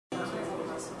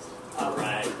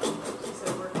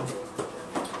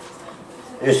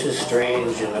This is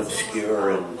strange and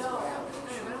obscure, and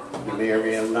you may or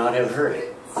may not have heard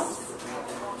it.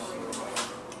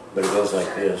 But it goes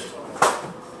like this.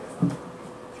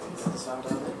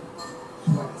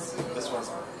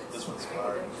 This one's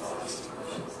hard and fast.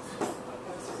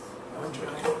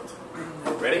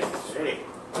 Ready? Ready.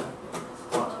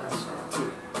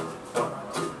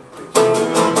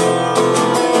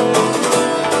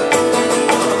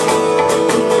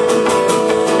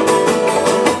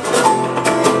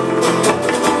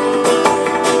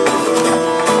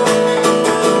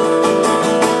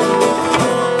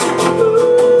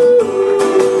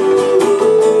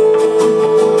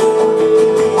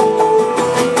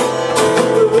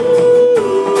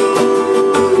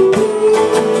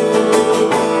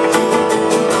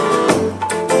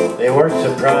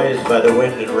 Surprised by the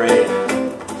wind and rain.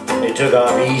 They took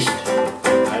off east.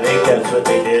 I think that's what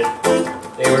they did.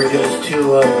 They were just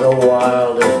two of the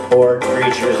wildest bored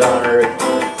creatures on earth,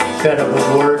 fed up with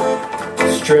work,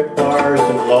 strip bars,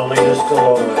 and loneliness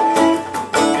galore.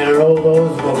 In an old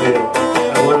Oldsmobile,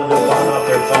 and one of them bought off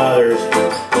their fathers.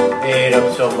 They ate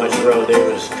up so much road they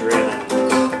was grinning.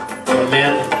 And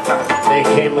then they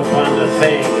came upon the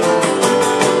thing.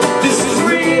 This is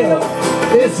real.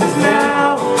 This is now.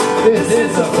 This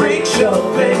is a freak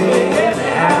show, baby,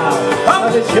 anyhow.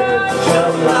 Of the church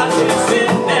of logic,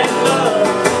 sin and love,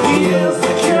 heals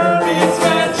the curious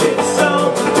magic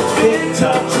soul. Big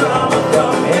top drama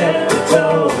from head to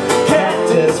toe.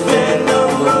 Cactus,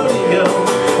 venom, rodeo.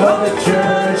 Of the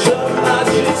church of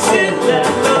logic, sin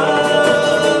and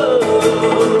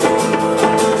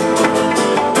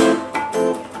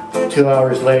love. 2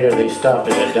 hours later, they stopped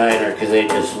at a diner because they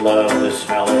just loved the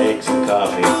smell of eggs and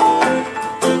coffee.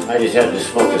 I just had to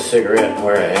smoke a cigarette and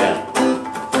wear a hat.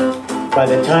 By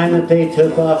the time that they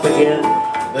took off again,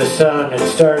 the sun had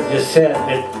started to set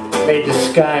and it made the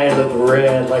sky look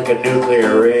red like a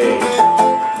nuclear rage.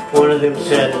 One of them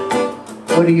said,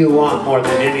 "What do you want more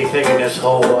than anything in this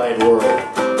whole wide world?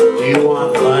 Do you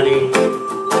want money?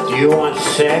 Do you want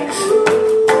sex?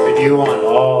 Or do you want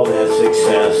all that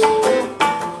success?"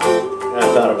 And I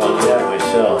thought about that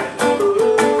myself.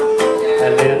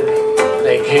 And then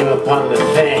they came upon the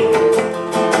thing.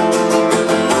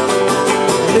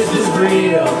 This is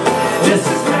real. This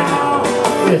is now.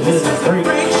 This is a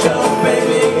freak show,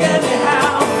 baby,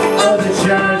 anyhow. Of the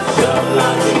church of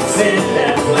logic, sin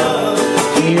and love.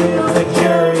 Here's the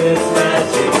curious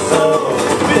magic soul.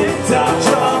 Big top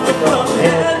drama from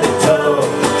head to toe.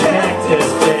 Cactus,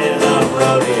 venom,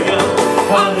 rodeo.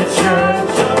 Of the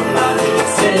church of logic,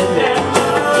 sin and love.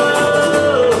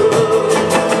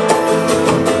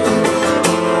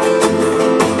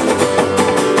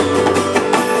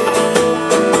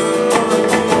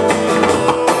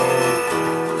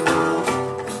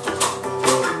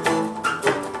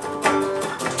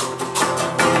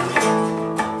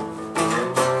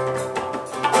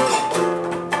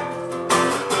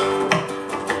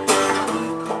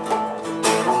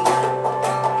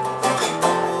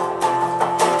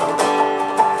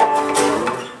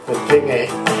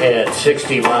 Ahead,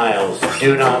 60 miles,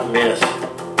 do not miss.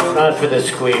 Not for the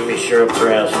squeamish or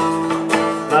oppressed.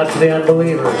 Not for the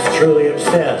unbelievers, truly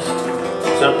obsessed.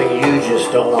 Something you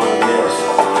just don't want to miss.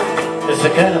 It's the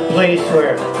kind of place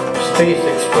where space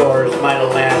explorers might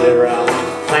have landed around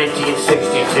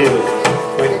 1962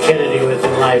 when Kennedy was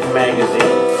in Life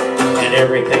magazine and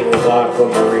everything was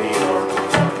aquamarine.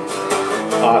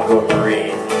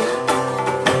 Aquamarine.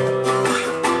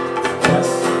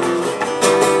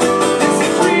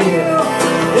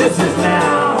 This is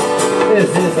now, this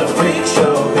is a freak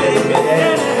show, baby,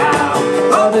 anyhow.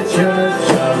 Of the church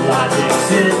of logic,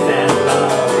 sin and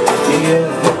love. He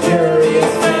is the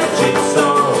curious magic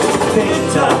soul. Big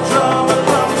top drama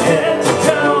from head to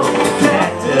toe.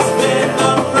 Cactus,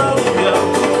 venom, rodeo.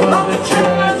 Of the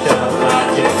church of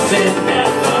logic, sin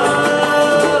and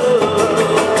love.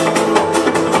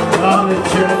 Of the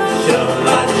church of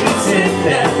logic, sin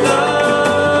and love.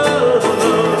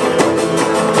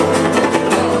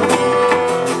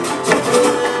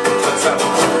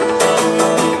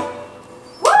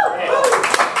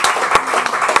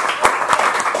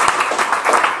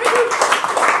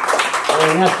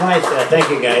 That's my set. Thank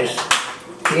you, guys.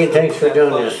 Ian, thanks for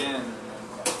doing this.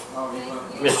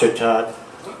 Mr. Todd.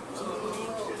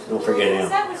 Don't forget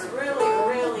him.